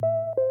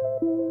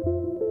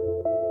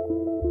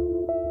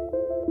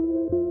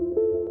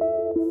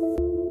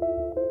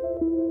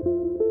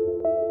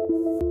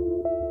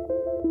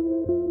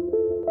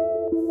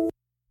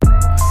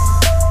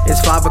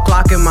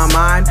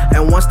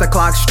And once the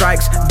clock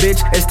strikes,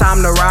 bitch, it's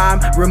time to rhyme.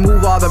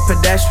 Remove all the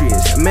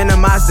pedestrians,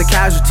 minimize the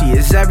casualty.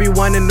 Is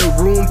everyone in the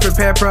room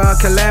prepared for a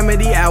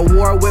calamity? At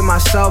war with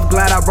myself,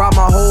 glad I brought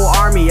my whole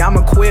army.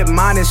 I'ma quit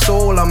mind and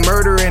soul, I'm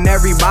murdering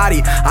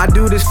everybody. I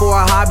do this for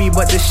a hobby,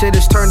 but this shit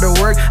is turned to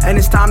work. And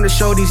it's time to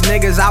show these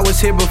niggas I was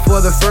here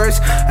before the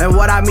first. And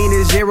what I mean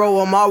is zero,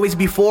 I'm always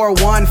before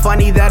one.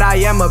 Funny that I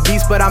am a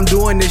beast, but I'm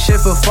doing this shit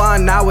for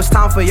fun. Now it's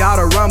time for y'all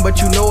to run,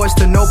 but you know it's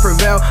to no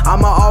prevail.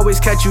 I'ma always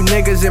catch you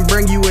niggas and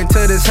bring you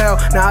into this hell.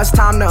 Now it's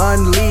time to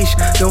unleash,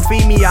 don't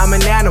feed me, I'm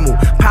an animal.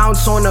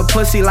 Pounce on the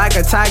pussy like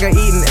a tiger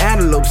eating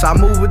antelopes. I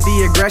move with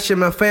the aggression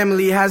my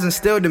family has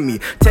instilled in me.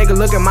 Take a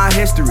look at my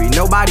history,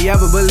 nobody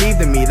ever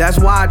believed in me. That's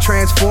why I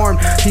transformed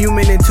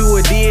human into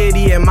a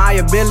deity. And my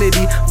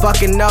ability,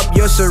 fucking up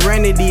your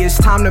serenity. It's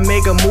time to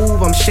make a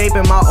move, I'm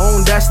shaping my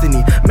own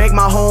destiny. Make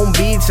my home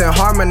beats and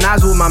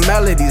harmonize with my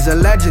melodies.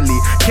 Allegedly,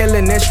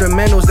 killing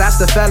instrumentals, that's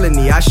the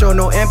felony. I show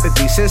no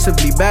empathy,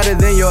 sensibly better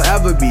than you'll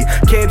ever be.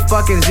 Kid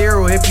fucking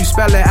zero if you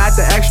spell it at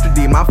the extra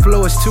D. My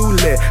flow is too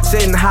lit,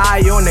 sitting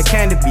high on the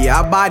canopy.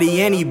 I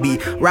body any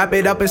beat, wrap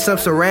it up in some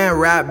saran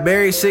wrap.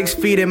 Buried 6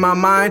 feet in my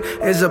mind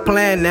is a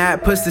plan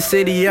that puts the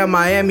city of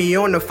Miami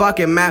on the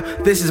fucking map.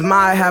 This is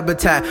my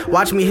habitat,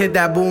 watch me hit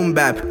that boom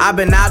bap. I've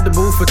been out the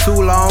booth for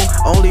too long,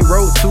 only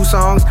wrote 2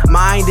 songs.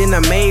 Mind in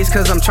a maze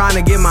cause I'm trying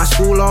to get my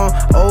school on.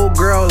 Old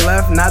girl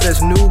left, now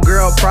there's new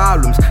girl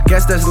problems.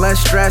 Guess there's less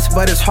stress,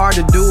 but it's hard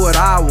to do what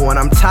I want.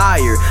 I'm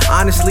tired,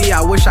 honestly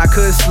I wish I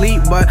could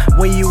sleep, but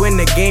when you in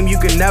the game you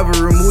can never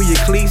remove your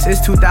cleats.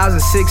 It's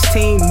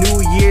 2016,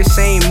 new year,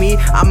 same me.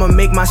 I'ma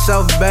make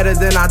myself better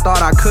than I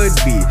thought I could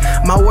be.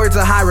 My words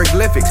are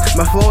hieroglyphics,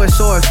 my flow is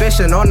so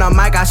efficient. On the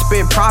mic I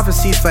spit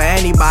prophecies for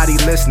anybody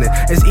listening.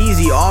 It's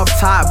easy off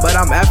top, but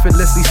I'm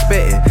effortlessly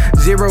spitting.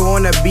 Zero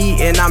on the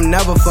beat and I'm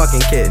never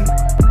fucking kidding.